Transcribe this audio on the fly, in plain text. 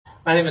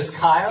My name is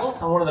Kyle.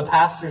 I'm one of the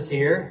pastors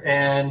here,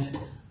 and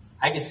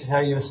I get to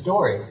tell you a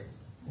story.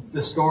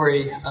 The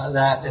story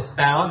that is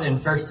found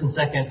in 1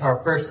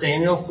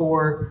 Samuel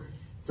 4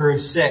 through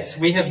 6.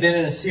 We have been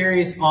in a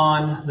series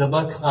on the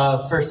book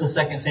of 1 and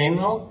 2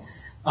 Samuel.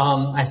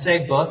 I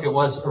say book, it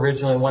was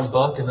originally one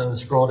book, and then the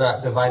scroll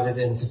got divided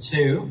into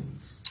two.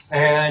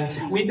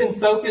 And we've been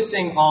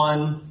focusing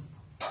on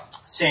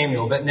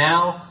Samuel, but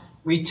now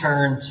we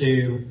turn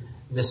to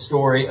the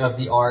story of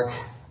the Ark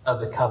of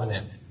the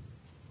Covenant.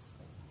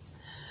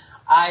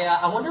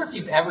 I wonder if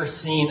you've ever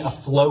seen a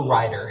flow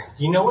rider.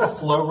 Do you know what a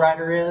flow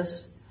rider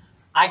is?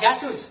 I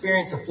got to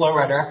experience a flow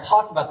rider. I've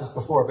talked about this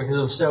before because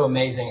it was so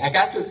amazing. I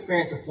got to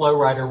experience a flow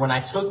rider when I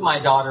took my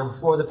daughter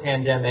before the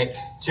pandemic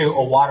to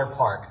a water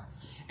park.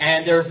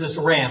 And there's this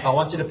ramp. I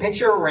want you to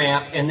picture a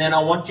ramp, and then I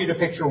want you to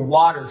picture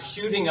water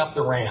shooting up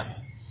the ramp.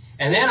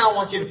 And then I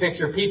want you to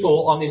picture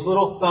people on these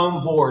little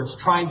foam boards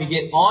trying to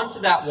get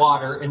onto that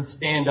water and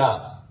stand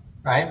up,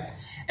 right?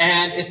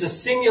 And it's a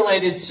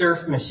simulated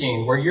surf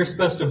machine where you're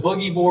supposed to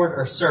boogie board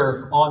or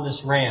surf on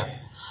this ramp.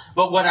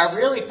 But what I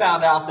really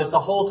found out that the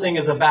whole thing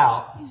is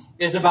about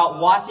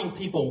watching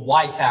people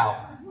wipe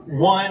out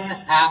one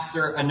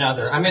after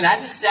another. I mean,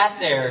 I just sat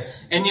there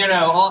and,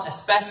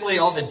 especially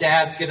all the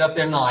dads get up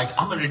there and they're like,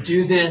 I'm going to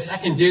do this. I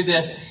can do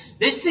this.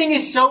 This thing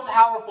is so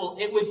powerful,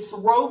 it would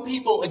throw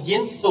people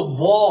against the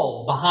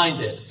wall behind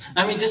it.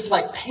 I mean, just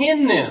like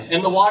pin them,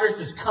 and the water's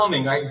just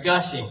coming, right,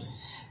 gushing.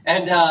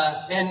 And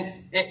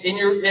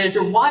as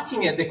you're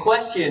watching it, the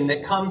question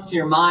that comes to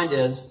your mind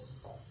is,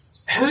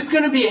 who's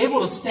going to be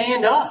able to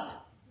stand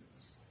up?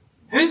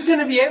 Who's going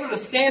to be able to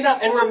stand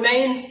up and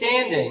remain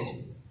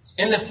standing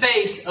in the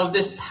face of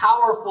this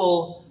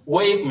powerful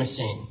wave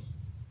machine?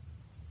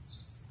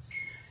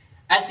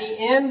 At the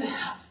end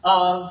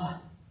of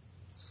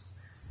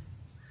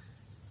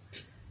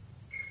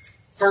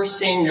 1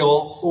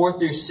 Samuel 4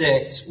 through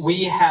 6,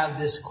 we have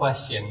this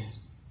question.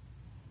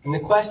 And the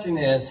question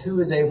is, who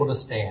is able to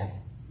stand?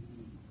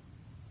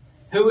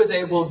 Who is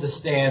able to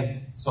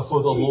stand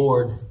before the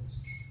Lord,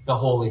 the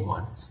Holy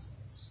One?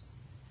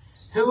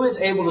 Who is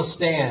able to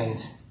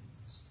stand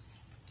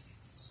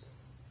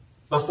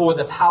before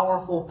the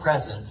powerful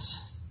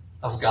presence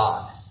of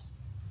God?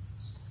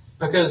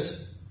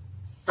 Because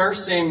 1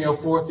 Samuel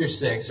 4 through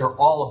 6 are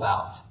all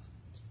about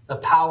the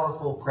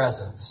powerful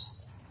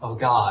presence of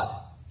God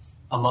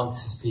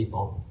amongst His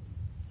people.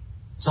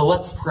 So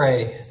let's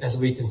pray as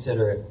we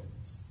consider it.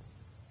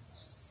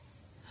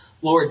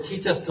 Lord,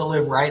 teach us to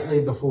live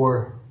rightly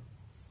before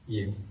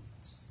You.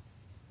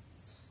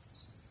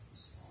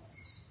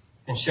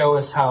 And show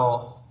us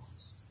how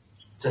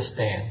to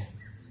stand.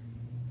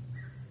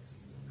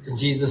 In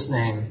Jesus'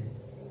 name,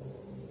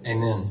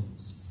 amen.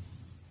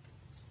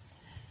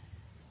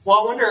 Well,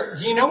 I wonder,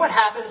 do you know what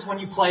happens when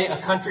you play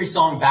a country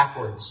song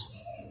backwards?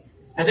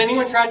 Has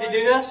anyone tried to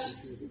do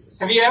this?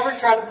 Have you ever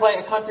tried to play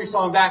a country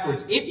song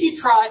backwards? If you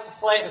try to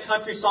play a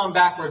country song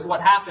backwards,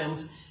 what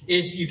happens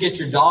is you get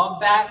your dog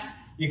back,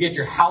 you get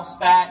your house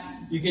back,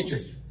 you get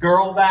your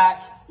girl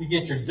back, you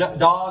get your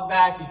dog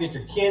back, you get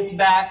your kids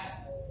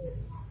back.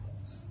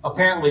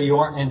 Apparently you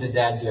aren't into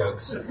dad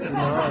jokes.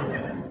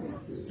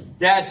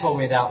 Dad told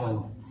me that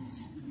one.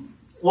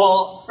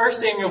 Well, 1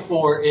 Samuel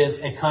 4 is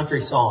a country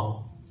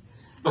song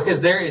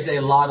because there is a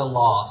lot of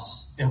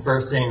loss in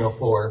 1 Samuel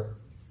 4.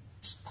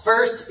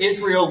 First,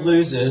 Israel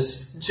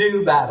loses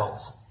 2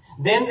 battles.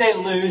 Then they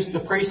lose the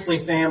priestly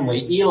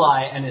family,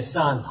 Eli and his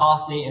sons,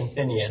 Hophni and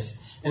Phinehas.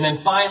 And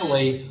then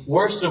finally,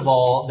 worst of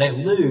all, they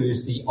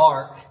lose the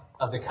Ark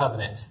of the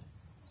Covenant.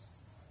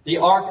 The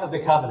Ark of the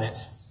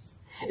Covenant.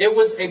 It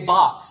was a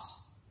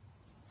box,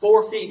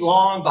 4 feet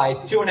long by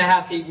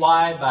 2.5 feet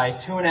wide by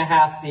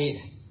 2.5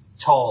 feet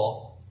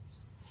tall.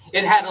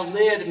 It had a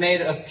lid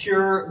made of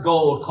pure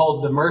gold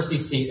called the mercy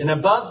seat. And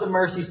above the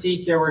mercy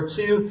seat, there were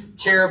 2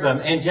 cherubim,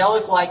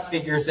 angelic-like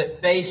figures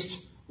that faced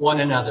one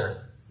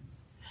another.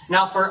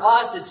 Now, for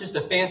us, it's just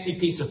a fancy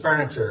piece of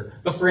furniture.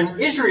 But for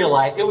an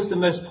Israelite, it was the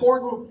most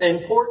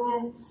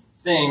important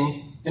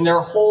thing in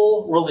their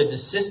whole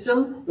religious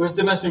system. It was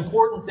the most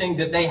important thing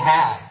that they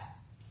had.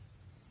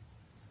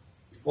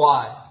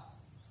 Why?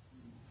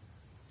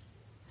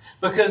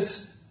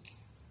 Because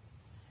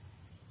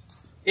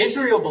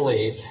Israel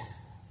believed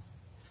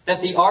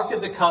that the Ark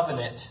of the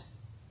Covenant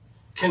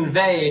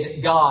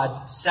conveyed God's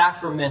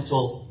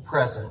sacramental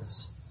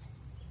presence.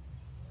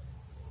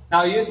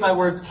 Now, I use my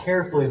words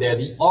carefully there.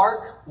 The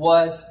Ark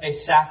was a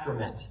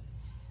sacrament.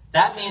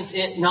 That means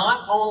it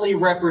not only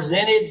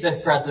represented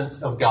the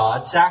presence of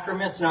God.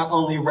 Sacraments not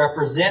only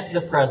represent the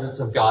presence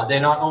of God.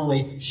 They not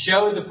only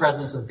show the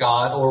presence of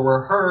God or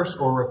rehearse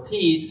or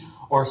repeat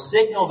or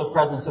signal the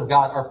presence of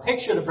God or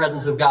picture the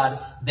presence of God.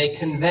 They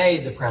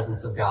convey the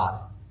presence of God.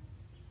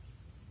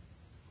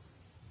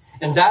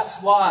 And that's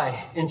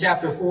why in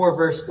chapter 4,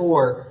 verse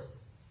 4,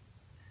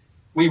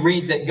 we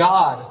read that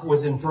God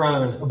was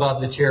enthroned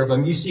above the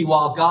cherubim. You see,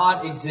 while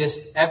God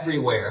exists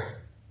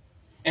everywhere,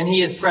 and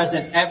He is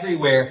present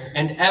everywhere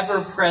and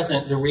ever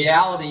present, the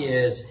reality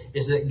is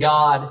that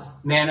God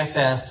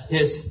manifests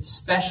His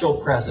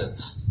special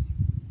presence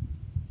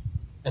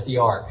at the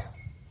ark.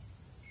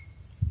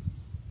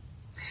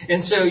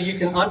 And so you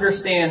can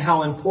understand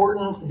how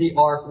important the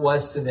ark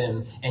was to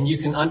them, and you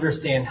can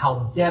understand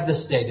how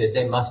devastated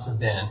they must have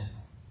been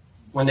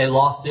when they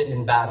lost it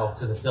in battle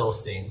to the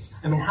Philistines.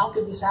 I mean, how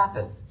could this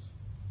happen?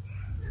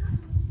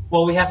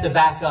 Well, we have to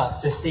back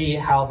up to see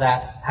how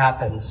that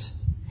happens.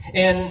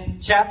 In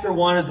chapter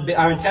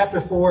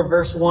 4,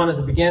 verse 1, at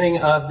the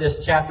beginning of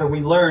this chapter, we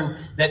learn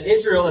that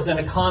Israel is in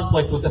a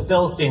conflict with the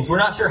Philistines. We're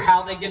not sure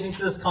how they get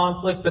into this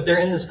conflict, but they're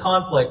in this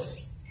conflict.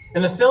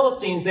 And the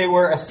Philistines, they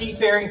were a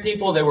seafaring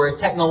people, they were a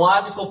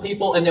technological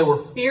people, and they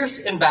were fierce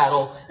in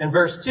battle. And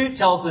verse 2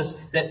 tells us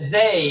that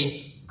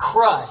they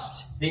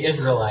crushed the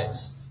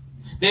Israelites.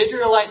 The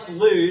Israelites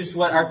lose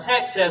what our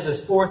text says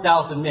is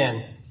 4,000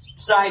 men.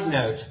 Side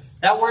note,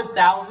 that word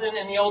thousand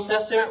in the Old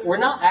Testament, we're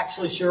not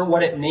actually sure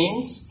what it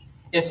means.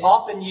 It's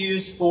often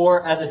used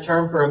as a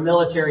term for a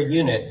military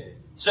unit.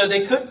 So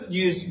they could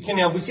use,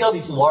 we see all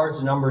these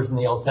large numbers in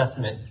the Old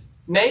Testament.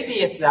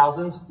 Maybe it's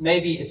thousands,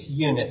 maybe it's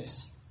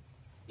units.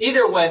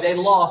 Either way, they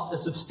lost a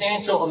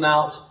substantial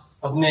amount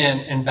of men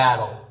in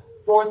battle.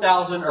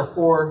 4,000 or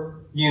 4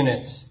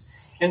 units.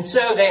 And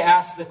so they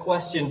ask the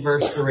question,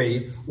 verse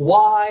 3,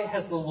 why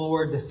has the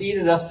Lord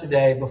defeated us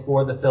today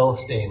before the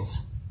Philistines?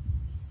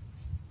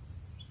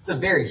 It's a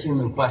very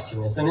human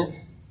question, isn't it?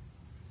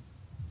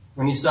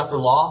 When you suffer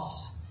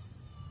loss,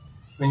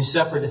 when you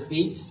suffer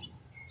defeat,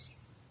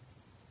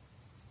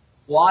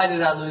 why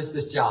did I lose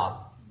this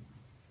job?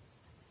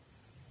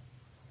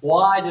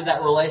 Why did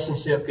that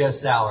relationship go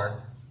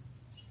sour?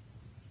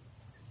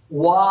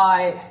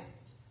 Why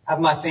have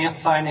my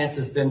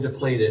finances been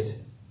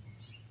depleted?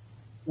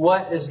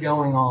 What is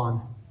going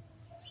on?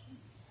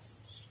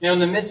 In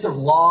the midst of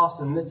loss,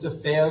 in the midst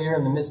of failure,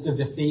 in the midst of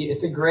defeat,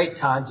 it's a great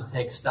time to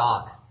take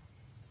stock.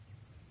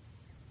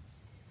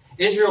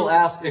 Israel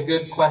asked a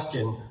good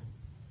question,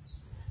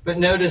 but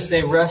notice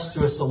they rush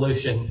to a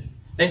solution.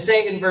 They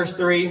say in verse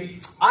 3,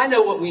 I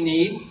know what we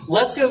need.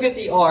 Let's go get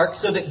the ark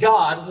so that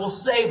God will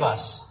save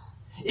us.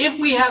 If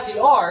we have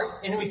the ark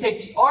and we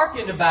take the ark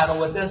into battle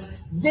with us,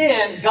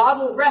 then God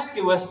will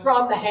rescue us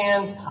from the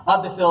hands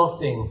of the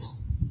Philistines.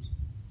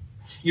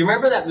 You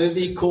remember that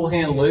movie, Cool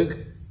Hand Luke?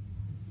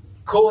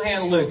 Cool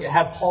Hand Luke, it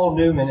had Paul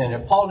Newman in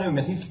it. Paul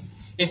Newman,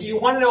 if you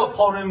want to know what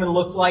Paul Newman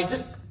looked like,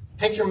 just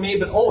picture me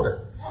but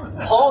older.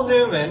 Paul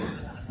Newman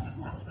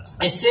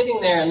is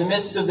sitting there in the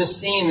midst of this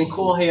scene in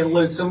Cool Hand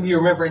Luke. Some of you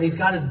remember, and he's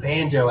got his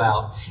banjo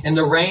out. And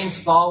the rain's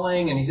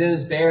falling, and he's in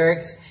his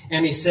barracks,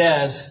 and he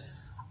says,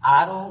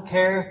 I don't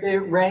care if it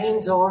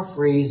rains or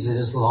freezes,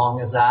 as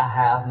long as I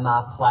have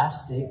my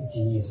plastic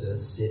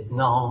Jesus sitting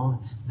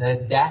on the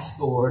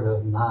dashboard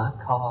of my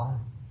car.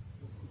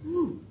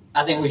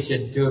 I think we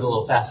should do it a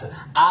little faster.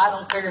 I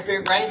don't care if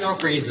it rains or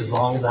freezes, as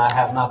long as I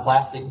have my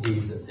plastic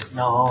Jesus sitting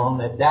on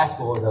the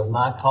dashboard of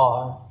my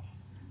car.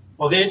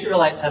 Well, the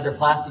Israelites had their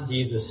plastic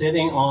Jesus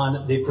sitting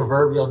on the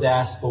proverbial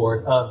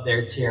dashboard of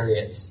their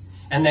chariots.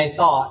 And they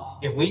thought,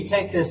 if we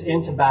take this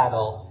into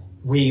battle,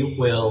 we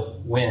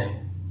will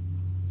win.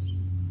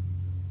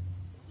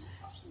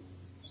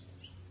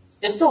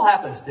 It still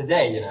happens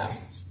today,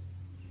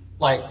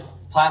 like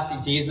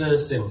plastic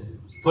Jesus and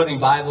putting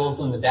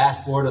Bibles on the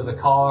dashboard of the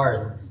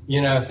car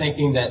and,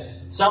 thinking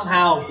that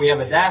somehow if we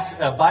have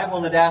a Bible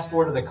on the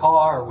dashboard of the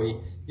car, we,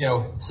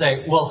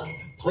 say, well,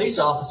 police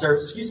officer,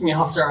 excuse me,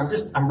 officer,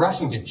 I'm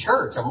rushing to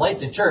church. I'm late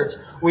to church.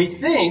 We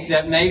think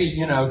that maybe,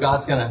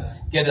 God's going to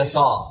get us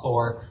off,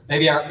 or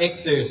maybe our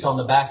ichthus on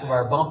the back of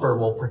our bumper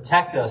will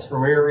protect us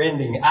from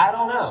rear-ending. I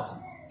don't know.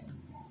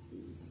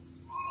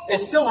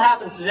 It still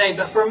happens today,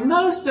 but for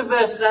most of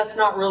us, that's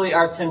not really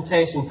our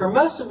temptation. For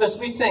most of us,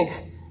 we think,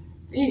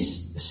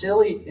 these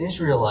silly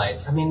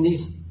Israelites,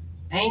 these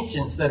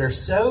ancients that are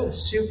so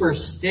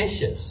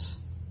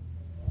superstitious,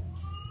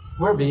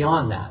 we're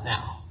beyond that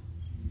now.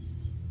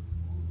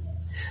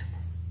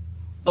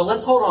 But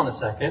let's hold on a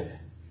second.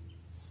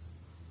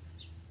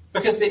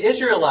 Because the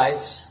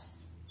Israelites,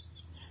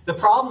 the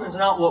problem is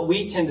not what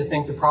we tend to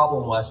think the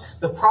problem was.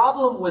 The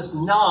problem was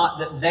not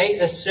that they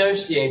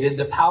associated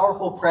the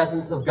powerful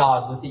presence of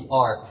God with the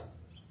ark.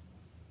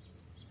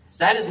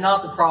 That is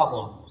not the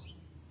problem.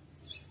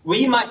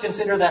 We might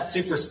consider that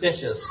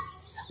superstitious.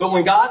 But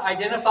when God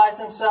identifies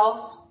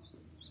himself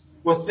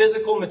with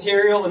physical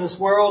material in this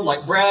world,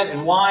 like bread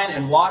and wine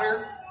and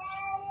water,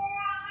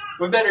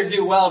 we better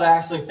do well to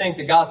actually think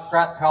that God's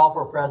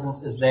powerful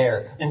presence is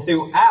there. And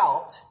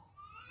throughout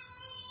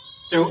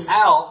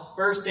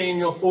 1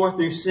 Samuel 4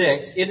 through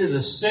 6, it is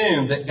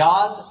assumed that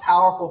God's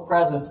powerful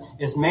presence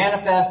is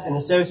manifest and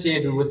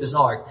associated with this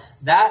ark.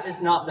 That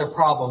is not their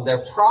problem.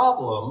 Their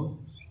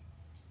problem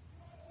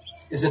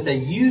is that they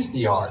use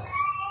the ark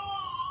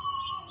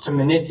to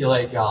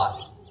manipulate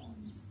God.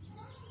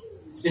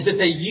 Is that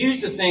they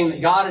use the thing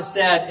that God has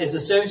said is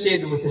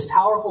associated with his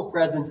powerful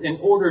presence in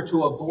order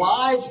to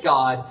oblige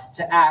God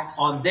to act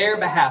on their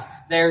behalf.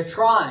 They're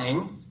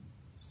trying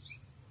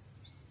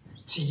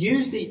to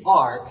use the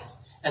ark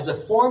as a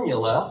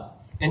formula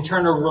and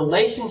turn a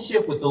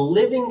relationship with the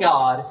living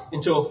God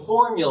into a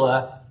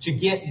formula to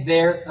get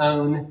their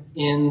own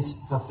ends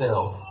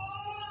fulfilled.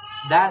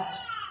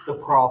 That's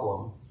the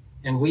problem,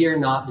 and we are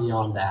not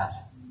beyond that,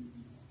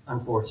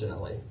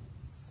 unfortunately.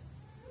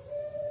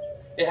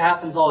 It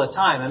happens all the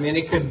time. I mean,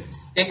 it could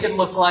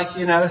look like,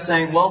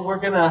 saying, well, we're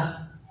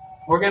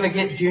gonna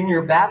get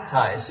Junior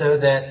baptized so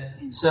that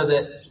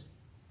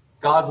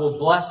God will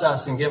bless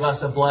us and give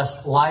us a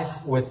blessed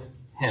life with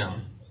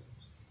him.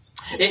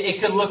 It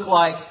could look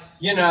like,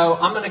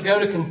 I'm going to go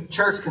to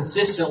church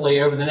consistently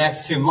over the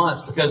next 2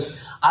 months because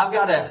I've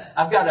got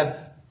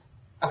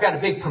a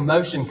big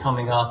promotion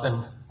coming up,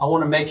 and I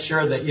want to make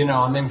sure that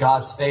I'm in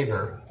God's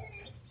favor.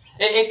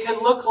 It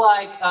could look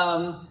like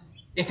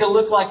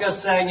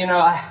us saying,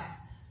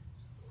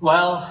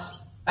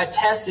 that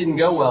test didn't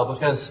go well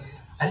because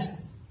I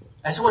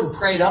just wasn't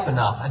prayed up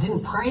enough. I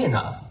didn't pray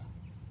enough.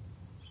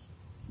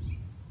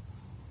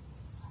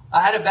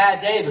 I had a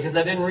bad day because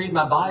I didn't read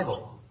my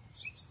Bible.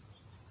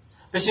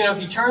 But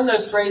if you turn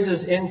those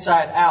phrases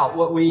inside out,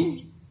 what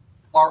we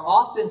are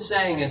often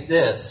saying is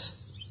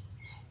this: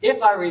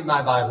 if I read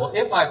my Bible,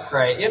 if I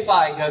pray, if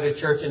I go to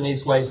church in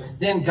these ways,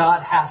 then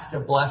God has to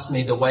bless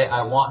me the way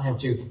I want him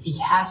to. He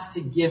has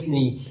to give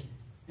me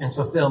and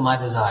fulfill my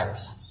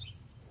desires.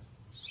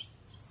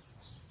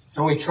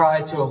 And we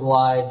try to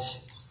oblige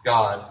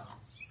God.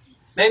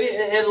 Maybe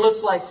it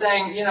looks like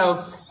saying,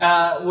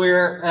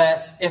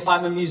 if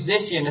I'm a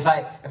musician, if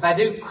I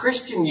do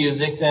Christian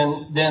music,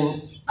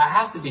 then I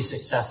have to be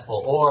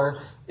successful.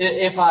 Or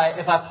if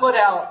I put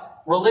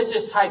out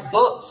religious type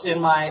books in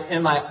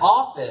my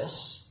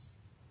office,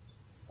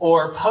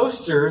 or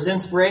posters,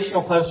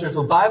 inspirational posters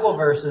with Bible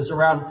verses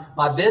around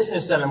my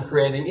business that I'm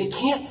creating, it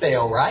can't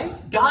fail,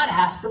 right? God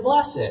has to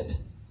bless it.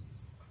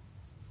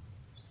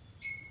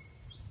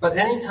 But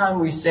anytime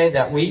we say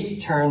that, we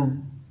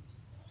turn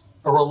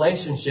a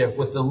relationship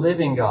with the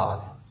living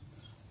God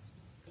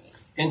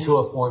into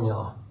a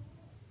formula.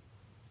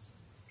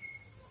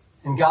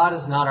 And God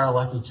is not our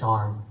lucky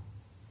charm.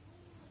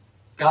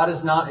 God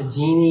is not a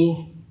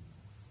genie,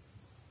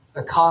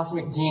 a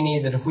cosmic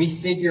genie that if we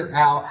figure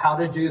out how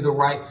to do the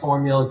right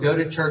formula, go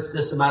to church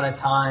this amount of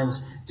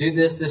times, do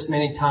this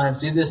many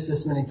times, do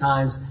this many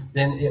times,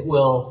 then it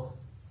will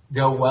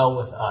go well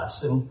with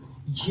us. And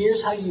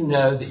here's how you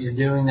know that you're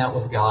doing that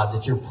with God,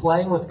 that you're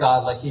playing with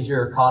God like he's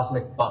your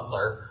cosmic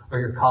butler or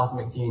your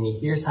cosmic genie.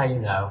 Here's how you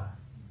know.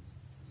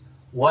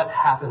 What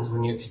happens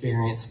when you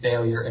experience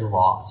failure and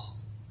loss?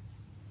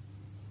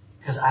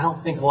 Because I don't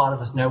think a lot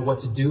of us know what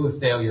to do with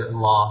failure and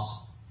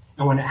loss.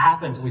 And when it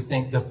happens, we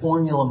think the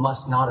formula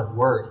must not have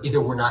worked. Either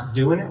we're not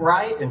doing it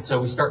right, and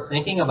so we start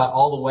thinking about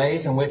all the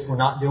ways in which we're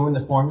not doing the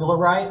formula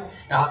right.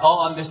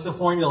 I missed the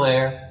formula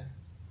there.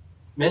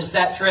 Missed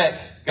that trick.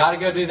 Got to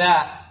go do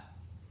that.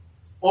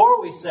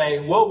 Or we say,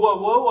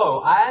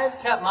 whoa. I've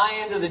kept my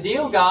end of the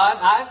deal, God.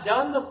 I've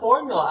done the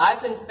formula.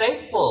 I've been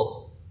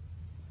faithful.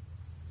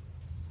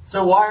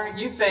 So why aren't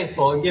you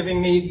faithful in giving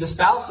me the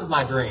spouse of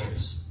my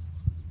dreams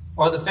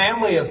or the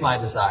family of my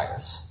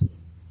desires?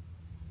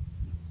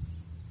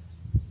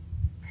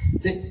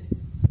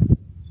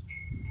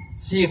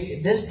 See,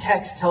 if this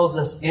text tells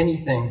us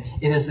anything,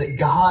 it is that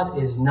God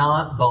is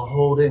not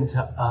beholden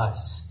to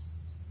us.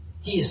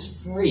 He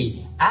is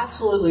free,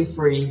 absolutely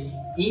free,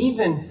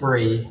 even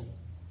free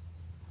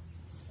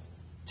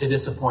to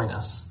disappoint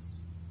us.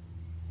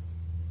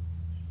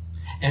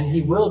 And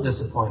he will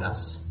disappoint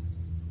us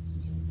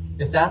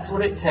if that's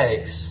what it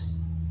takes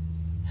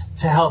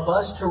to help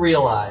us to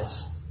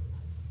realize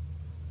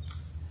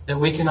that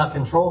we cannot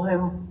control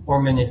him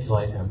or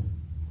manipulate him.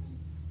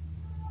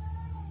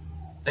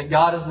 That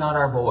God is not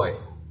our boy.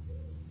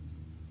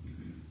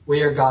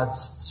 We are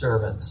God's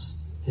servants,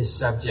 his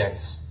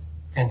subjects,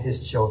 and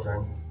his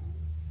children.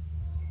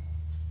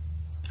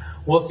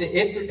 Well, if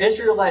the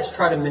Israelites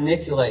try to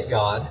manipulate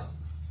God,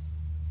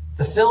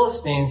 the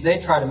Philistines, they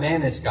try to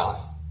manage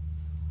God.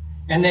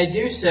 And they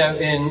do so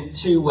in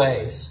two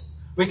ways.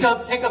 We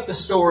can pick up the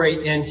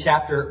story in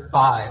chapter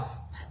 5.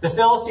 The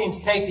Philistines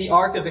take the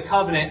Ark of the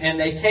Covenant and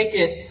they take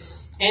it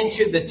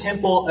into the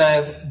temple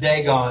of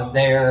Dagon,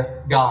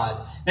 their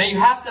god. Now you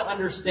have to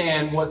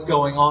understand what's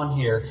going on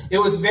here. It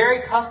was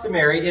very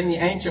customary in the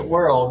ancient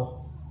world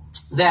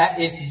that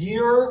if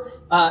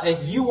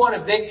you won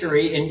a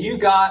victory and you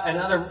got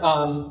another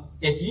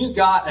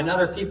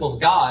people's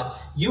god,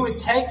 you would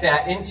take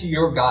that into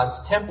your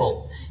God's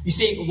temple. You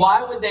see,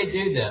 why would they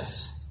do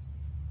this?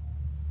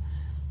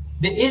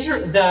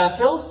 The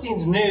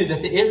Philistines knew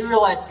that the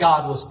Israelites'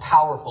 God was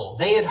powerful.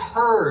 They had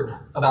heard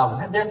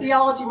about him. Their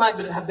theology might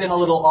have been a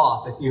little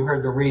off if you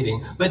heard the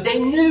reading. But they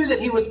knew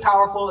that he was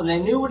powerful and they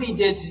knew what he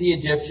did to the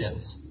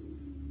Egyptians.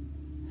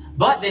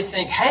 But they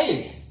think,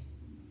 hey,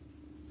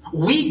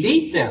 we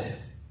beat them.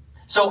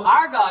 So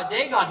our God,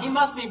 Dagon, he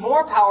must be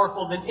more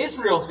powerful than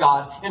Israel's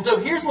God. And so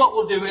here's what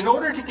we'll do. In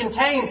order to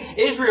contain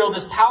Israel,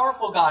 this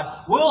powerful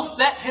God, we'll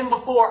set him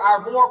before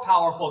our more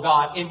powerful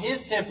God in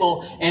his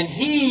temple, and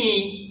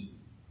he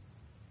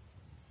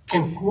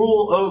can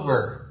rule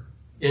over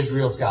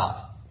Israel's God.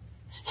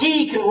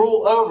 He can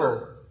rule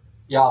over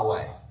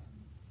Yahweh.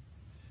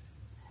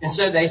 And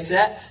so they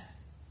set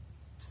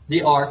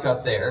the ark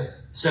up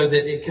there so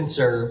that it can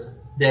serve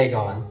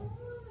Dagon.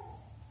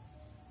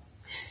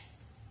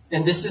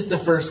 And this is the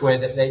first way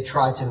that they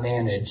try to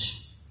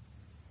manage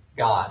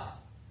God.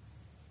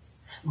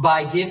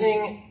 By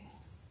giving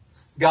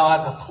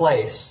God a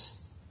place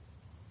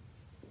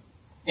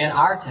in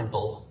our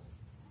temple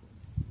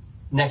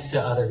next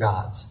to other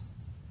gods.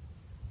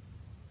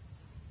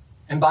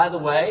 And by the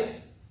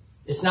way,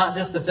 it's not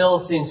just the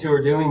Philistines who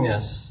are doing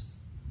this.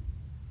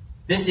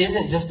 This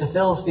isn't just a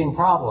Philistine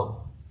problem.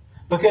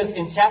 Because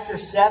in chapter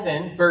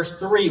 7, verse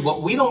 3,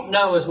 what we don't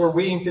know as we're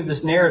reading through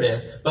this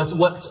narrative, but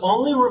what's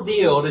only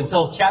revealed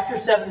until chapter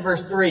 7,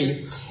 verse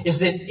 3, is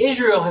that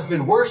Israel has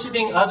been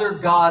worshiping other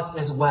gods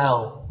as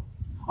well,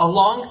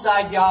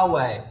 alongside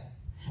Yahweh.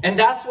 And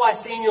that's why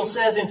Samuel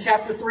says in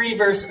chapter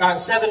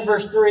 7,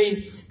 verse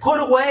 3, "Put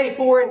away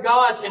foreign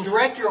gods and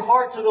direct your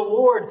heart to the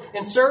Lord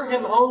and serve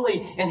Him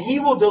only, and He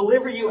will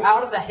deliver you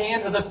out of the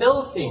hand of the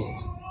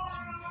Philistines."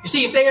 You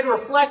see, if they had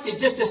reflected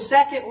just a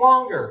second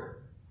longer,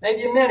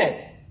 maybe a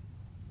minute,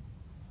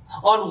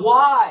 on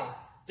why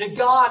did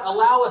God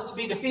allow us to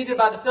be defeated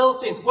by the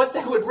Philistines, what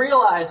they would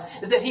realize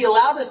is that He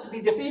allowed us to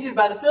be defeated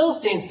by the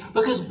Philistines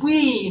because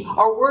we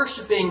are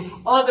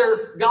worshiping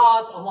other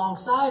gods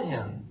alongside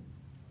Him.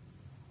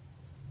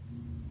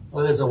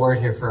 Well, there's a word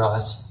here for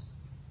us,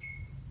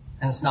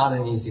 and it's not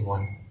an easy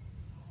one.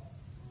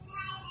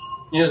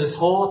 You know, this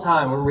whole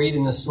time we're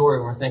reading this story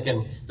and we're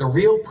thinking, the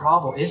real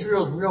problem,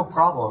 Israel's real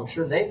problem, I'm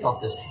sure they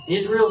thought this,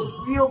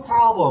 Israel's real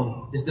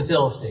problem is the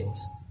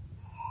Philistines.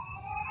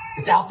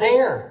 It's out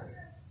there.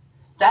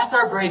 That's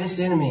our greatest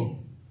enemy.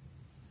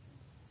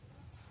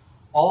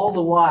 All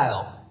the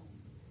while,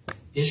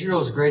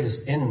 Israel's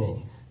greatest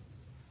enemy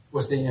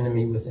was the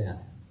enemy within.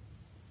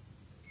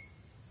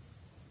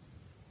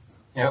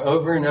 You know,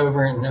 over and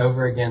over and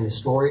over again, the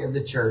story of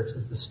the church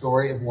is the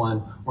story of one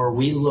where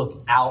we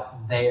look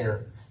out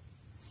there.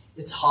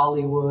 It's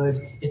Hollywood,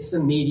 it's the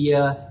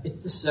media,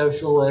 it's the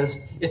socialists,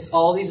 it's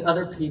all these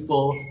other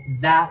people.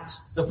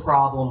 That's the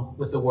problem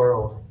with the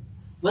world.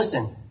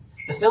 Listen,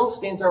 the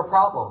Philistines are a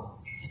problem.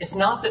 It's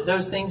not that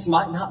those things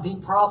might not be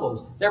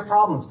problems. They're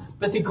problems.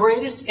 But the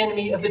greatest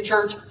enemy of the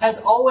church has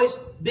always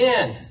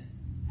been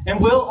and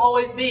will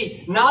always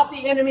be not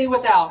the enemy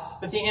without,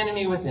 but the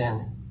enemy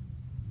within.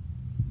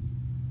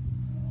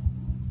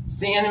 It's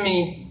the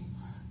enemy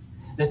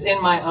that's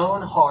in my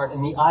own heart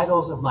and the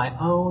idols of my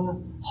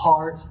own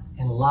heart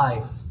and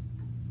life.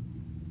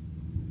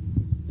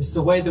 It's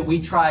the way that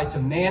we try to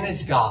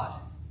manage God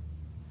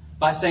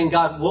by saying,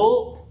 God,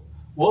 we'll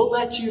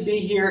let you be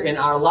here in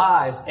our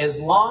lives as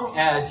long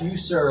as you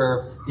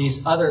serve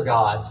these other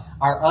gods,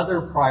 our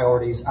other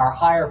priorities, our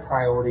higher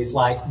priorities,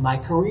 like my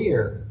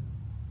career,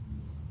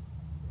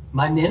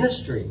 my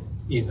ministry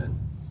even,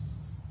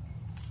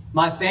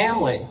 my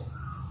family.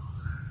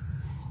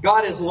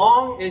 God, as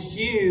long as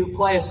you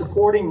play a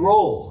supporting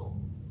role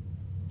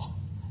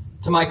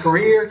to my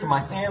career, to my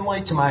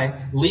family, to my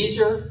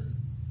leisure,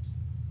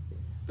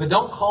 but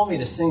don't call me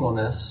to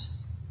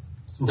singleness,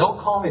 and don't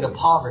call me to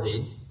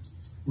poverty,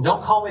 and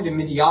don't call me to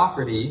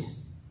mediocrity,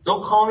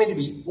 don't call me to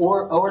be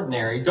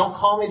ordinary, don't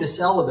call me to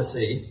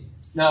celibacy.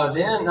 No,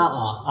 then,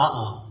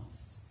 no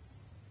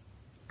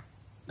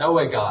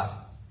way, God.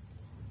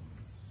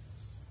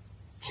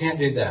 Can't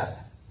do that.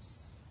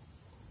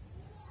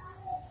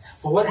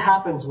 But what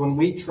happens when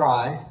we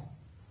try?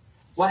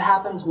 What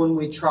happens when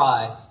we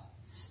try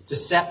to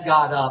set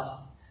God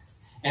up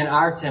in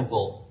our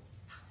temple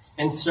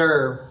and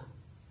serve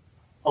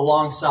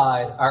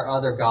alongside our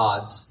other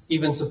gods,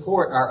 even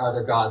support our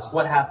other gods?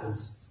 What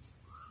happens?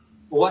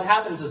 Well, what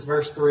happens is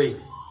verse 3.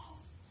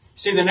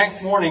 See, the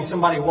next morning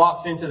somebody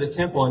walks into the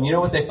temple and you know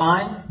what they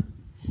find?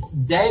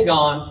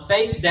 Dagon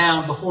face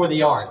down before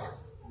the ark,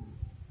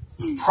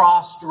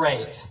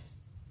 prostrate,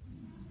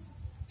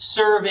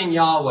 serving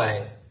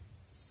Yahweh.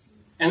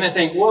 And they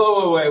think,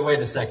 wait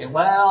a second.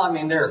 Well, I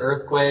mean, there are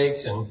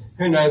earthquakes and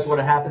who knows what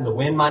happened. The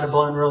wind might have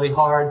blown really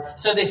hard.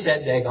 So they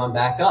set Dagon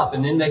back up.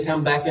 And then they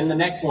come back in the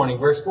next morning,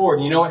 verse 4.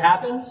 And you know what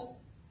happens?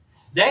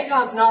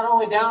 Dagon's not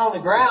only down on the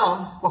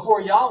ground before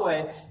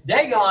Yahweh,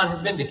 Dagon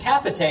has been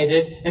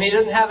decapitated and he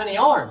doesn't have any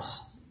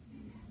arms.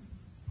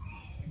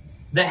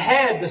 The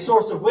head, the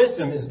source of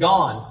wisdom, is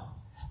gone.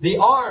 The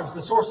arms,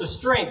 the source of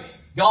strength,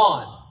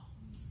 gone.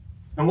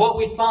 And what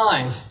we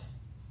find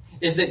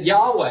is that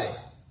Yahweh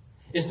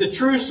is the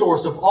true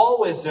source of all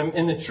wisdom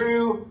and the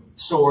true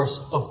source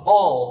of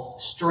all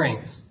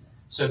strength.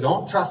 So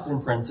don't trust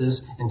in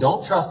princes and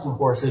don't trust in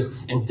horses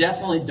and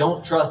definitely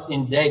don't trust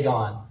in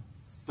Dagon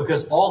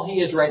because all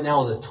he is right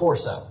now is a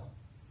torso.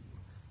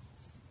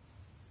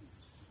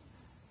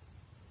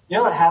 You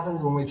know what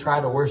happens when we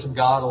try to worship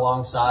God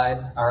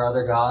alongside our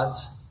other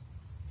gods?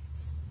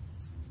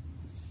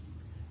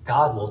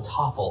 God will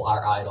topple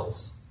our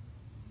idols.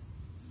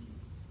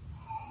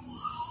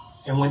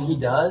 And when he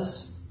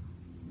does,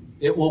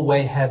 it will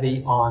weigh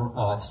heavy on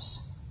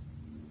us.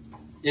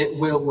 It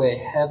will weigh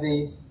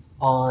heavy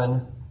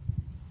on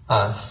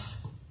us.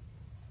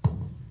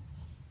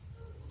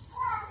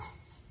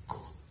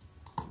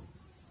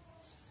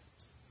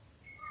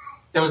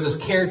 There was this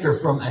character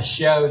from a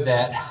show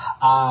that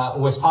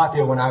was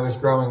popular when I was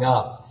growing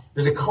up.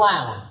 There's a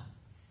clown.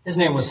 His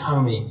name was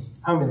Homie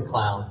the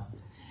Clown.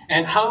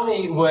 And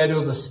it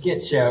was a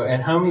skit show,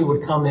 and Homie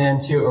would come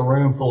into a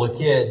room full of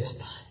kids,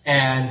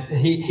 and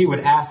he would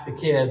ask the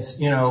kids,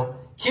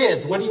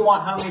 kids, what do you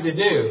want Homie to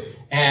do?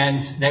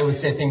 And they would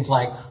say things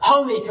like,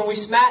 Homie, can we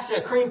smash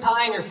a cream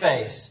pie in your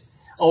face?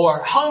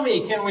 Or,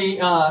 Homie,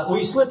 will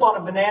you slip on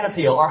a banana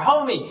peel? Or,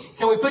 Homie,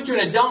 can we put you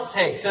in a dunk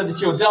tank so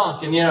that you'll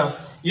dunk? And you know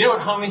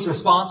what Homie's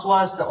response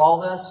was to all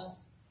this?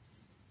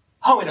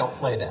 Homie, don't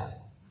play that.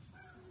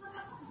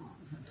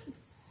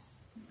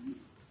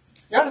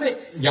 You know what I think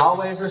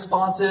Yahweh's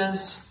response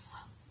is?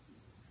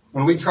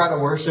 When we try to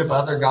worship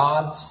other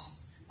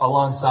gods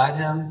alongside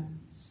Him,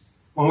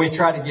 when we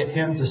try to get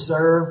Him to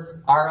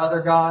serve our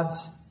other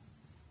gods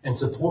and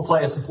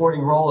play a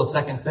supporting role of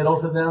second fiddle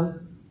to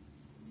them,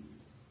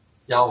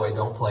 Yahweh,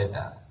 don't play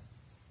that.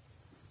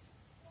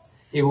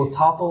 He will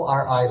topple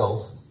our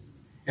idols.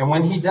 And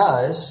when He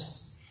does,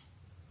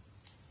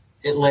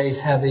 it lays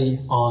heavy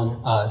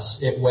on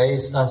us. It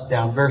weighs us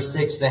down. Verse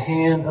 6, the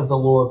hand of the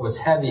Lord was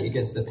heavy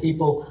against the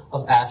people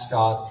of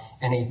Ashdod,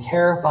 and He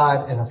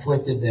terrified and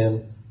afflicted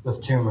them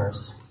with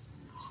tumors.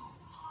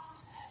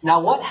 Now,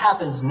 what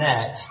happens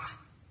next?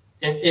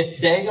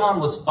 If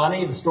Dagon was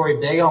funny, the story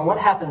of Dagon, what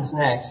happens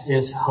next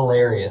is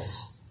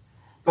hilarious.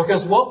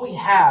 Because what we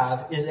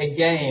have is a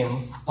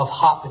game of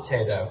hot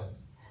potato.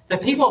 The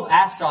people of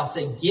Ashdod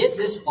say, get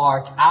this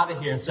ark out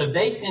of here. And so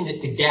they send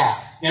it to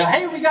Gath.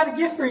 Hey, we got a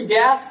gift for you,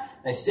 Gath.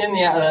 They send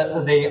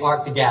the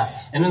ark to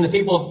Gath. And then the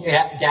people of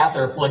Gath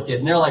are afflicted.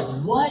 And they're like,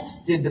 what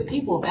did the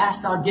people of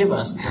Ashdod give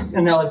us?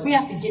 And they're like, we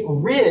have to get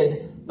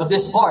rid of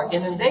this ark.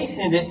 And then they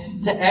send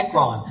it to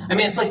Ekron.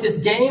 It's like this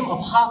game of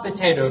hot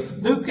potato.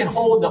 Who can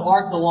hold the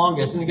ark the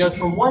longest? And it goes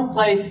from one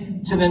place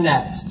to the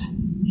next.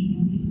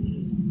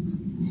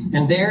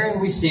 And therein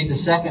we see the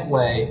second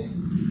way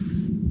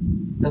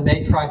that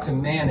they try to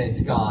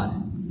manage God.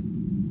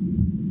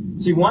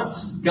 See,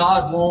 once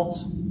God won't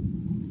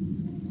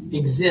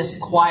exist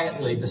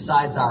quietly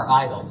besides our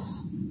idols,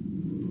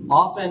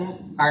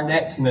 often our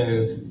next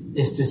move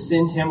is to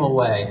send Him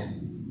away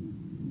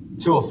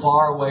to a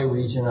faraway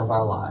region of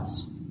our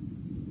lives.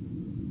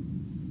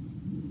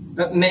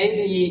 But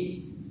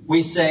maybe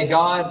we say,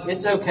 God,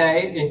 it's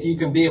okay if you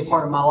can be a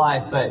part of my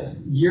life, but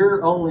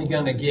you're only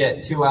going to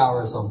get 2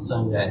 hours on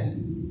Sunday.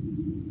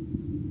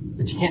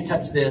 But you can't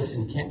touch this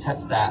and you can't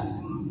touch that.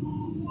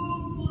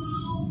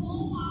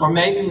 Or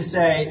maybe we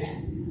say,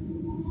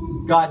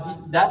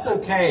 God, that's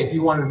okay if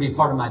you wanted to be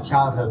part of my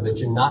childhood, but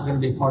you're not going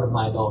to be part of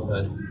my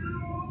adulthood.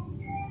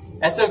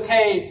 That's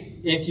okay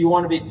if you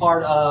want to be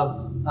part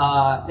of,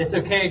 it's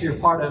okay if you're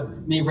part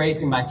of me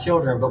raising my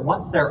children, but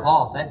once they're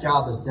off, that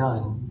job is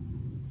done.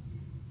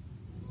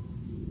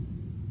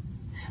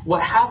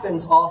 What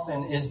happens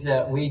often is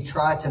that we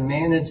try to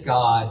manage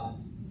God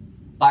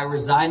by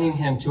resigning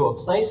Him to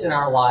a place in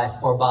our life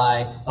or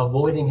by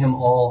avoiding Him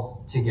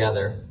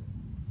altogether.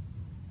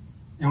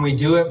 And we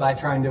do it by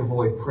trying to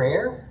avoid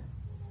prayer.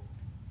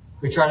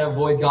 We try to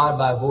avoid God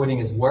by avoiding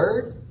His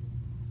Word.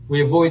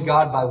 We avoid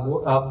God by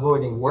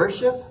avoiding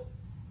worship.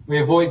 We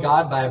avoid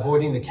God by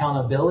avoiding the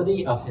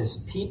accountability of His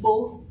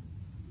people.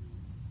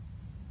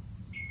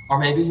 Or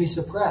maybe we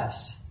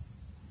suppress.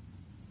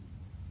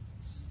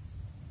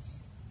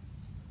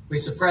 We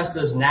suppress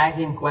those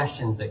nagging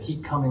questions that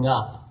keep coming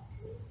up.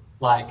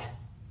 Like,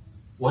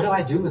 what do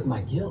I do with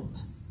my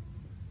guilt?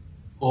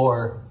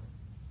 Or,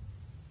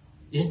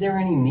 is there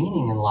any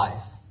meaning in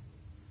life?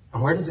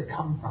 And where does it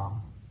come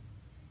from?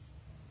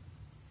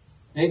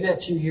 Maybe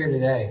that's you here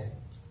today.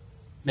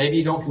 Maybe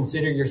you don't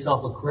consider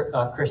yourself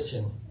a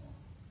Christian.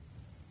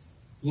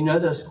 You know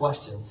those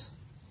questions.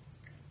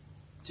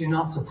 Do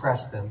not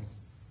suppress them.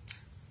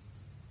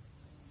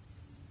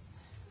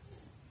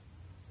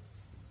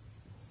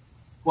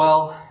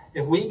 Well,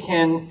 if we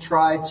can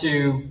try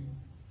to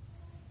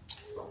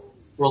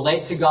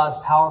relate to God's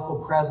powerful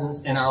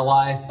presence in our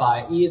life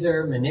by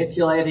either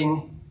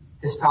manipulating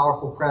His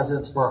powerful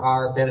presence for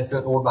our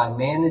benefit or by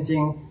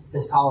managing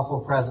His powerful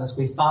presence,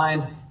 we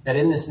find that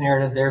in this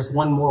narrative, there's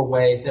one more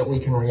way that we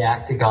can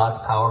react to God's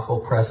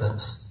powerful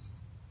presence.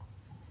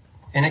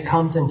 And it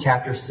comes in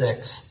chapter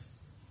 6.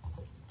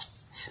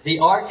 The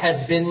ark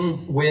has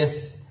been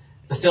with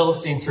the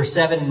Philistines for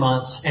 7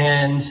 months,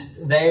 and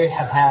they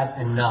have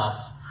had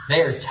enough.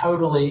 They are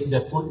totally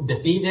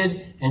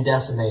defeated and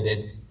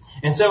decimated.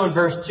 And so in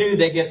verse 2,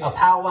 they get a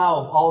powwow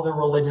of all the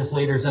religious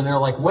leaders, and they're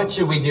like, what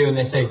should we do? And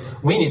they say,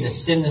 we need to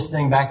send this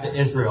thing back to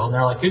Israel. And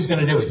they're like, who's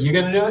going to do it? You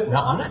going to do it? No,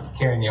 I'm not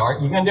carrying the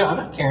ark. You going to do it? I'm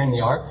not carrying the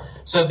ark.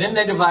 So then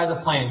they devise a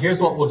plan. Here's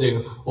what we'll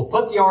do. We'll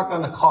put the ark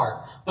on the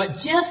cart. But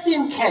just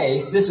in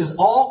case this is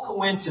all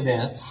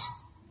coincidence,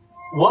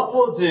 what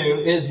we'll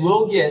do is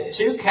we'll get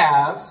 2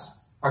 calves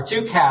or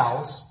 2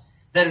 cows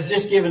that have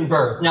just given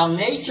birth. Now,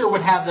 nature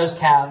would have those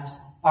cows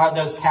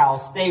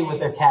stay with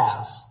their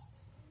calves.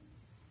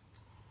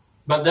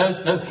 But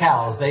those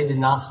cows, they did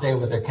not stay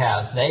with their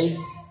calves. They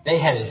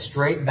headed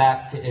straight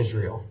back to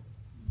Israel.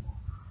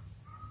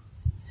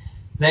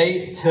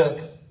 They took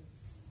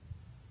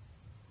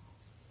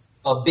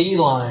a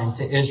beeline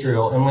to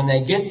Israel. And when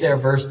they get there,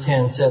 verse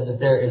 10 said that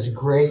there is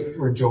great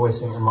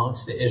rejoicing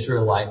amongst the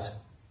Israelites.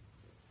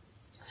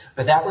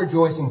 But that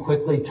rejoicing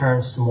quickly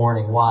turns to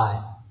mourning.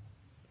 Why?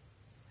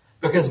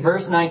 Because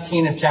verse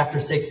 19 of chapter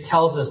 6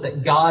 tells us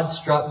that God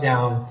struck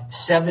down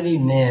 70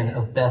 men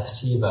of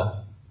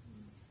Bathsheba,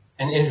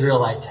 an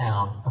Israelite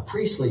town, a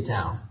priestly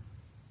town.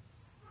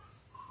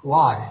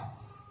 Why?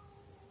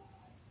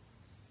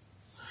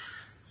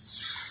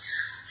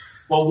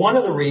 Well, one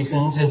of the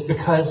reasons is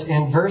because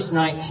in verse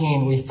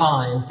 19 we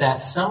find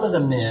that some of the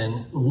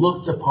men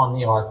looked upon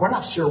the ark. We're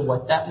not sure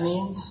what that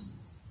means,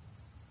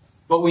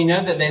 but we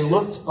know that they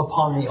looked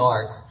upon the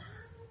ark.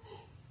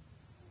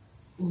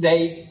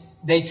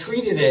 They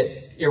treated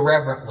it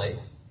irreverently,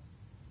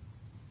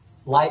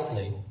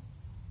 lightly.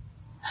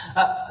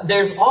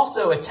 There's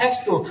also a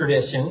textual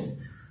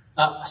tradition,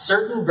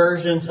 certain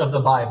versions of the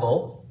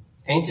Bible,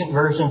 ancient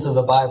versions of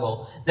the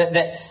Bible,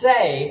 that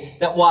say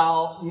that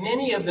while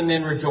many of the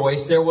men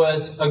rejoiced, there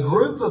was a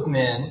group of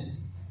men,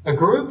 a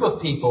group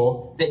of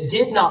people that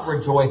did not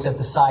rejoice at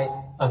the sight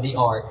of the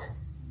ark.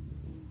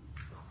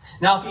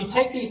 Now, if you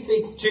take these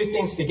two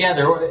things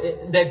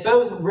together, they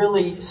both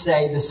really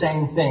say the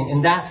same thing,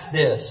 and that's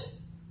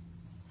this.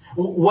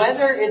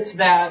 Whether it's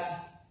that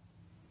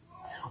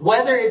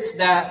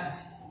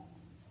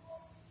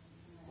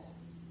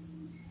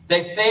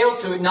they failed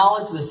to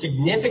acknowledge the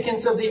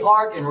significance of the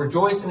ark and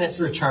rejoice in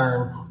its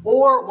return,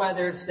 or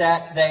whether it's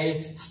that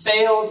they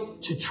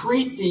failed to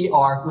treat the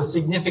ark with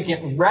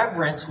significant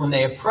reverence when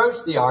they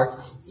approached the ark,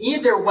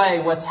 either way,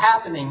 what's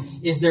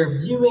happening is they're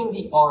viewing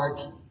the ark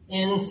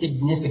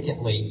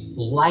insignificantly,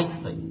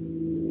 lightly,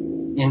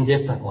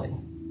 indifferently.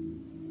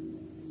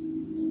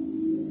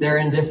 They're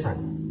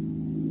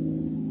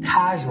indifferent,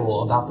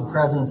 casual about the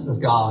presence of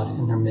God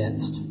in their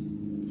midst.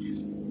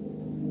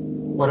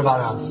 What about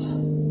us?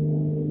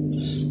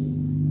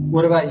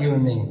 What about you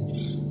and me?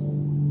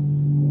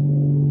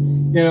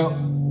 You know,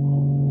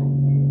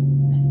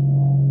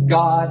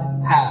 God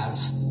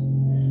has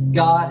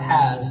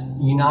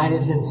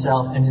united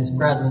himself and his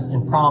presence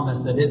and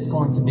promised that it's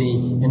going to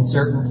be in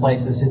certain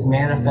places, his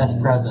manifest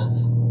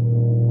presence.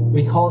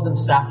 We call them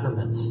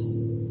sacraments,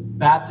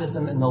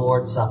 baptism and the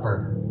Lord's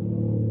Supper.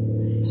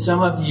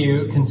 Some of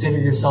you consider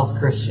yourself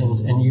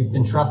Christians and you've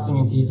been trusting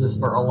in Jesus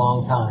for a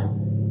long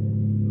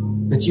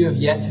time, but you have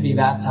yet to be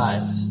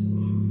baptized.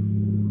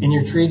 And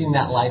you're treating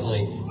that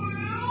lightly.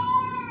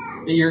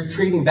 You're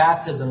treating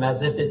baptism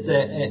as if it's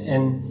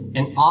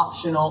an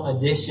optional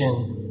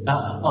addition,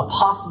 a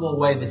possible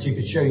way that you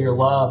could show your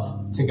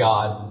love to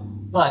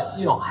God, but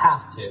you don't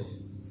have to.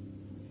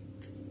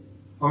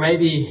 Or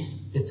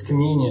maybe it's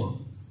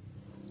communion,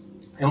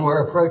 and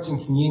we're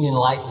approaching communion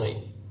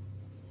lightly.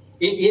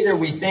 Either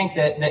we think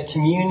that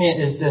communion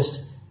is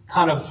this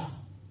kind of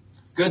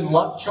good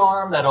luck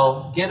charm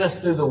that'll get us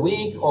through the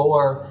week,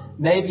 or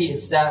maybe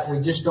it's that we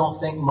just don't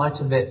think much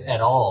of it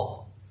at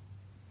all.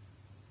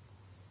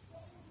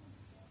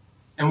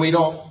 And we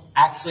don't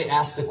actually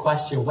ask the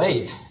question,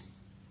 wait,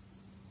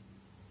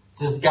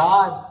 does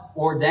God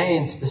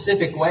ordain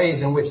specific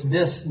ways in which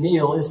this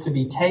meal is to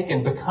be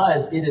taken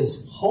because it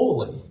is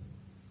holy?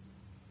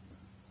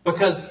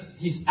 Because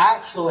he's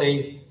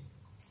actually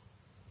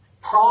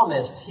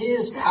promised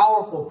his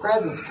powerful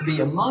presence to be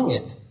among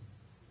it.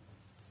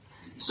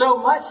 So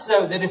much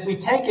so that if we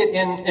take it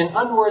in an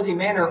unworthy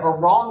manner, a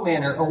wrong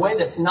manner, a way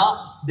that's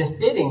not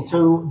befitting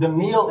to the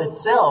meal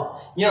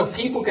itself,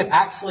 people could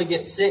actually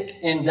get sick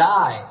and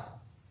die.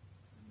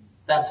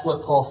 That's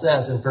what Paul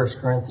says in 1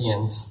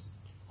 Corinthians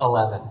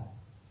 11.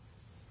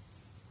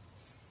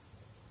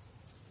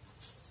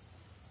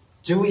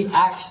 Do we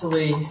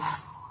actually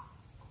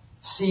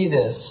see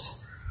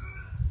this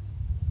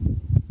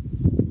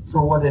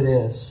for what it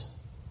is?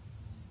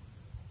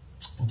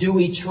 Do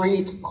we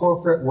treat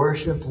corporate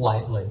worship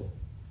lightly?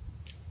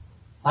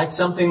 Like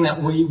something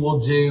that we will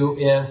do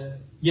if,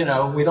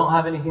 we don't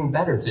have anything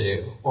better to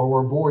do or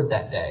we're bored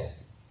that day?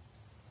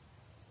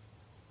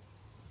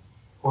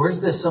 Or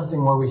is this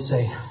something where we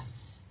say,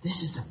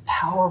 this is the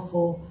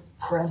powerful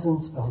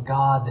presence of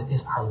God that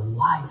is our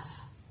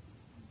life,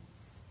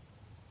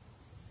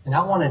 and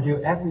I want to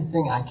do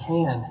everything I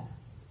can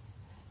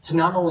to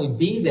not only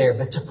be there,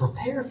 but to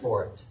prepare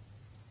for it?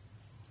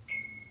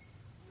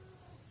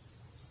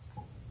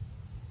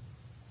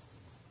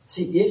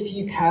 See, if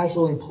you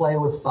casually play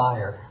with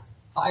fire,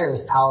 fire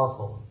is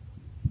powerful,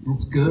 and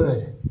it's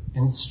good,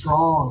 and it's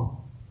strong.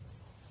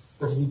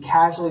 But if you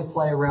casually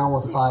play around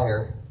with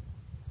fire,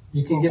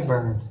 you can get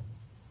burned.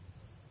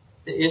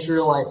 The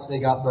Israelites, they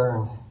got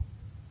burned.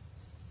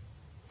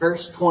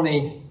 Verse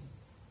 20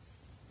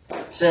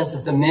 says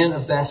that the men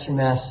of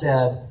Bethshemesh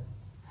said,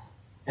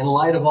 in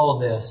light of all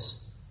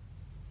this,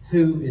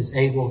 who is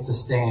able to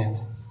stand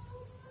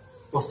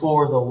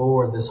before the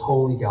Lord, this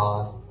holy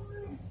God?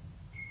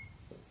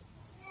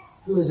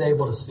 Who is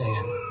able to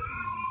stand?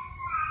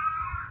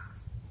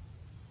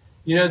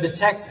 The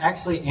text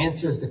actually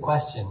answers the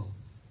question.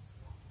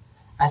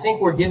 I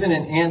think we're given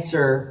an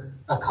answer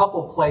a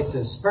couple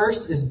places.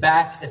 First is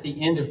back at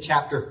the end of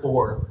chapter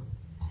 4.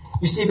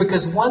 You see,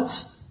 because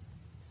once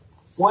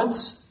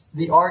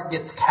the ark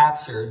gets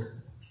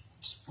captured,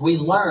 we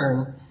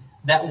learn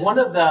that one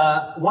of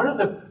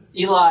the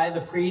Eli,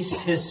 the priest,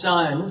 his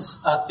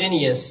sons,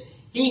 Phinehas,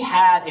 he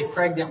had a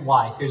pregnant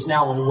wife who's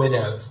now a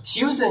widow.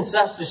 She was in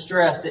such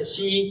distress that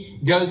she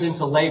goes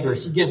into labor.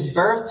 She gives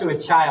birth to a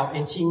child,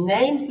 and she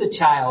names the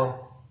child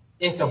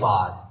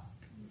Ichabod,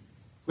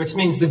 which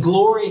means the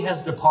glory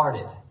has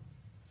departed.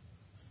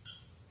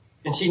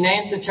 And she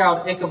names the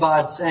child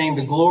Ichabod, saying,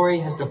 the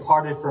glory has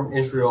departed from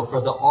Israel, for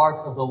the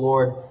ark of the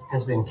Lord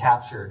has been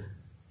captured.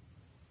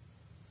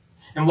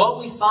 And what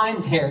we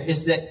find there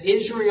is that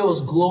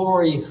Israel's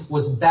glory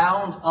was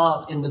bound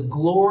up in the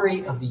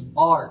glory of the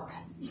ark.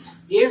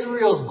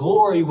 Israel's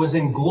glory was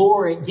in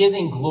glory,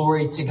 giving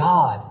glory to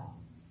God,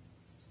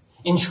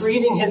 in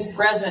treating his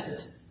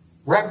presence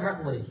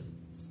reverently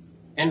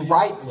and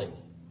rightly,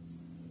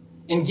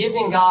 in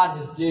giving God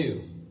his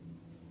due.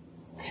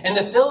 And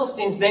the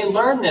Philistines, they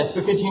learned this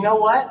because you know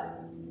what?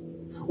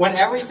 When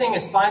everything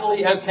is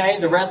finally okay,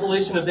 the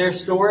resolution of their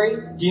story,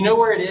 do you know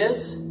where it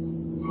is?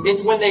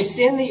 It's when they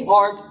send the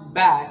ark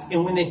back.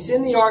 And when they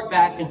send the ark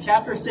back in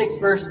chapter 6,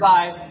 verse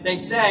 5, they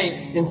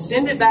say, and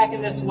send it back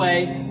in this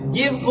way,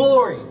 give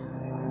glory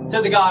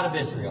to the God of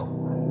Israel.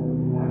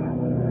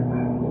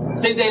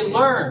 See, they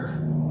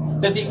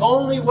learned that the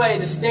only way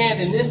to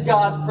stand in this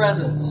God's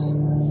presence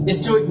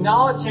is to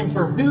acknowledge him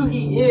for who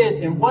he is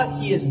and what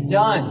he has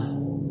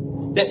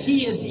done. That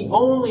he is the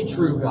only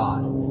true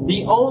God,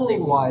 the only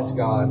wise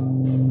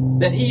God,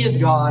 that he is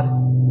God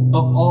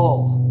of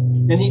all.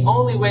 And the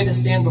only way to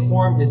stand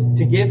before him is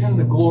to give him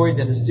the glory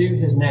that is due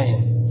his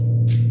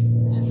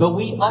name. But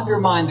we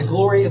undermine the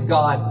glory of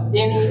God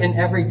any and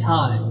every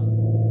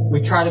time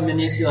we try to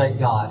manipulate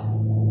God.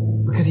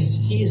 Because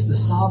he is the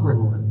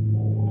sovereign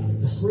one,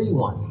 the free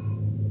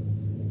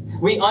one.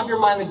 We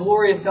undermine the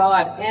glory of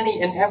God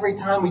any and every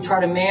time we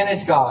try to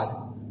manage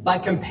God by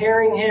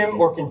comparing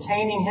him or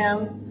containing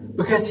him,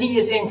 because he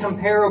is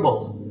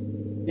incomparable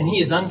and he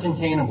is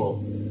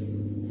uncontainable.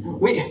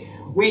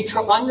 We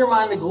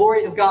undermine the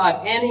glory of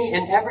God any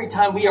and every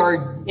time we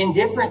are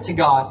indifferent to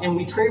God and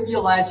we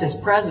trivialize his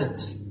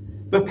presence,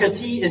 because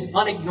he is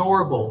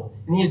unignorable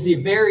and he is the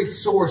very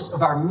source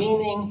of our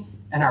meaning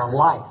and our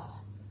life.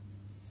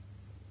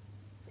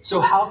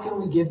 So how can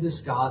we give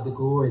this God the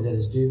glory that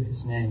is due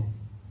his name?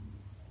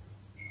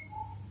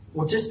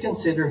 Well, just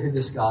consider who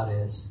this God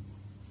is.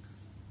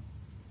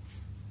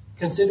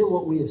 Consider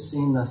what we have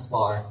seen thus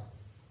far.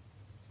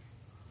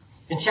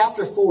 In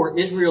chapter 4,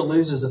 Israel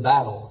loses a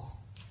battle.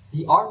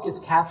 The ark is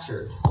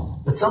captured,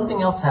 but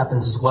something else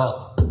happens as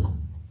well.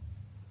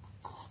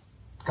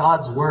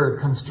 God's word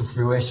comes to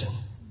fruition.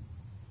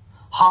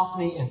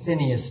 Hophni and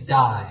Phinehas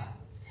die.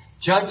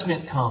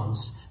 Judgment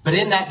comes, but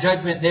in that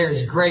judgment there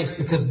is grace,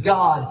 because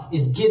God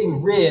is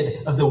getting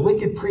rid of the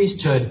wicked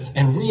priesthood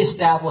and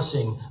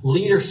reestablishing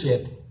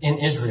leadership in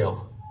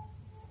Israel.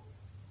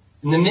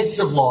 In the midst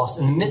of loss,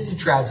 in the midst of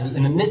tragedy,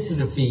 in the midst of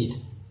defeat,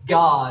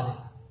 God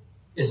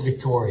is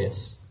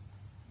victorious.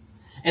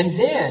 And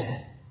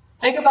then,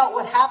 think about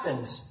what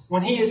happens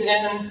when he is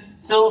in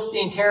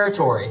Philistine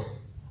territory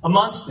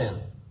amongst them.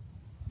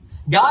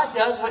 God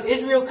does what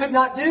Israel could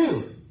not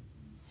do.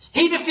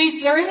 He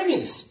defeats their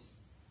enemies.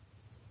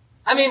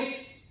 I mean,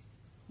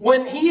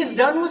 when he is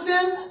done with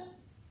them,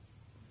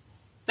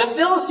 the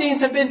Philistines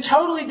have been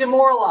totally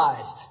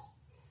demoralized.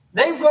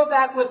 They go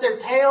back with their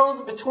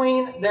tails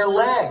between their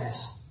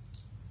legs.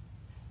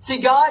 See,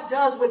 God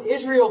does what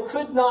Israel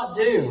could not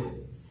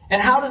do.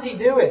 And how does he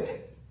do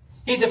it?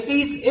 He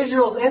defeats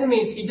Israel's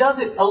enemies. He does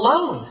it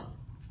alone,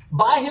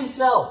 by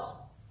himself.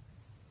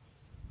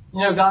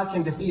 You know, God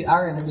can defeat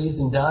our enemies,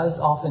 and does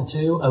often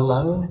too,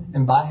 alone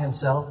and by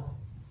himself.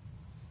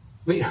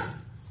 We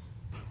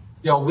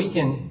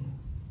can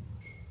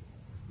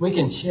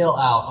chill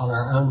out on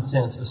our own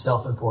sense of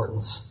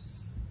self-importance.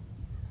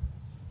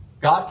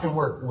 God can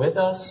work with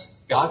us.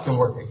 God can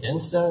work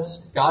against us.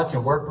 God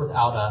can work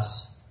without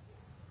us.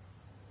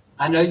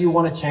 I know you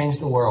want to change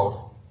the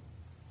world.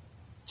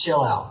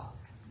 Chill out.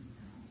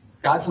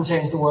 God can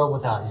change the world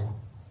without you.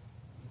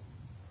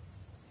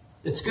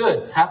 It's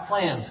good. Have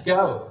plans.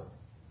 Go.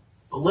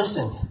 But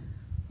listen.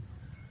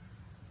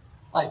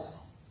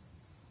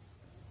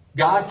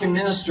 God can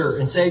minister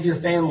and save your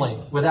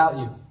family without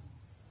you.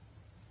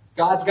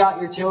 God's got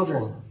your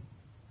children.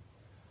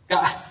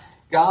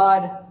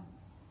 God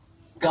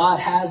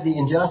has the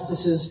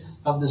injustices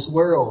of this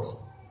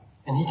world,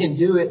 and he can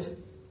do it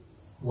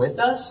with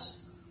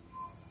us,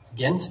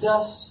 against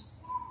us,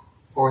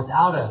 or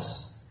without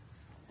us.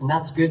 And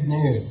that's good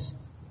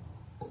news.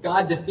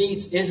 God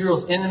defeats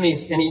Israel's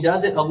enemies, and he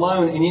does it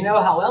alone. And you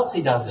know how else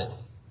he does it?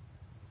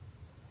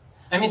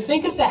 I mean,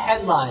 think of the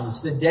headlines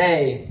the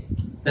day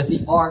that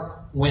the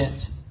ark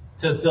went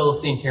to the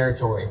Philistine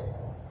territory.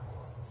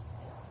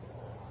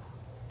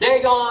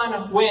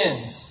 Dagon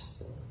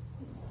wins.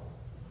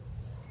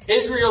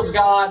 Israel's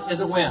God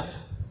is a wimp.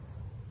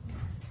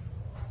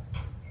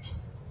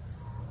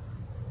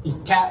 He's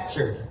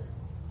captured.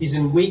 He's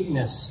in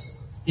weakness.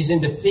 He's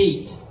in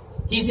defeat.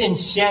 He's in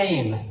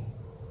shame.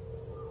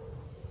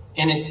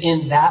 And it's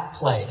in that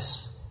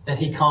place that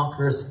he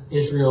conquers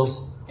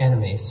Israel's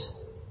enemies.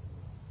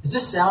 Is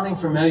this sounding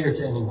familiar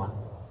to anyone?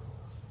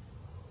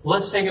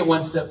 Let's take it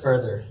one step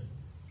further.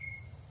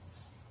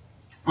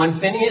 When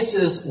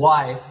Phinehas's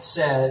wife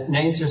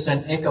names her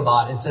son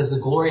Ichabod and says the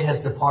glory has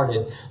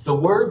departed, the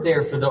word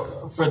there for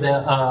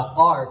the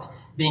ark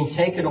being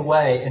taken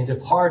away and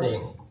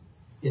departing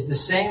is the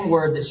same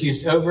word that's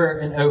used over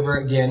and over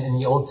again in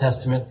the Old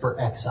Testament for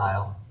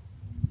exile.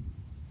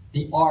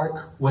 The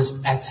ark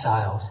was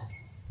exiled.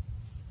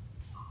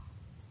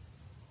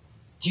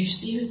 Do you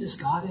see who this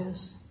God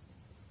is?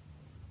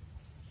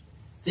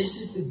 This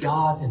is the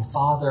God and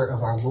Father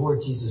of our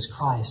Lord Jesus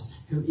Christ,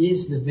 who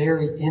is the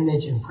very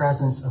image and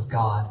presence of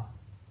God.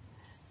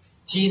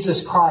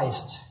 Jesus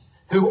Christ,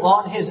 who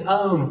on his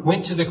own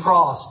went to the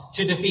cross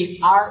to defeat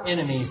our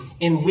enemies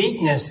in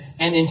weakness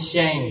and in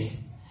shame.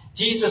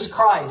 Jesus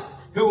Christ,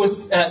 who was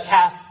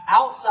cast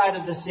outside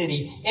of the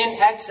city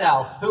in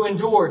exile, who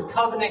endured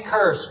covenant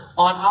curse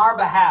on our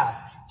behalf.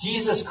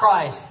 Jesus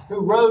Christ,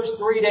 who rose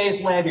 3 days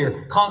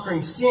later,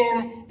 conquering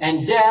sin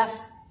and death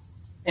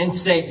and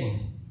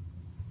Satan.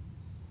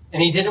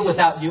 And he did it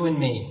without you and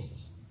me.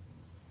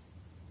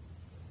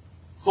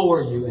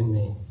 For you and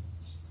me.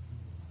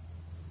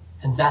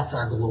 And that's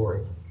our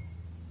glory.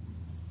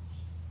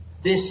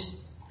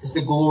 This is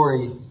the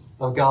glory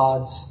of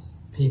God's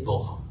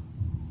people.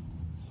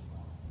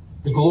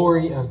 The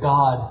glory of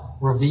God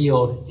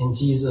revealed in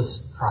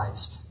Jesus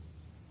Christ.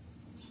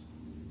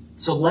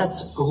 So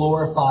let's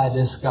glorify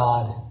this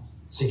God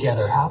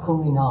together. How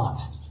can we not?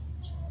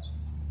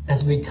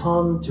 As we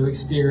come to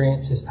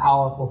experience his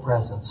powerful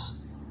presence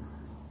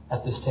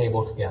at this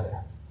table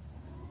together.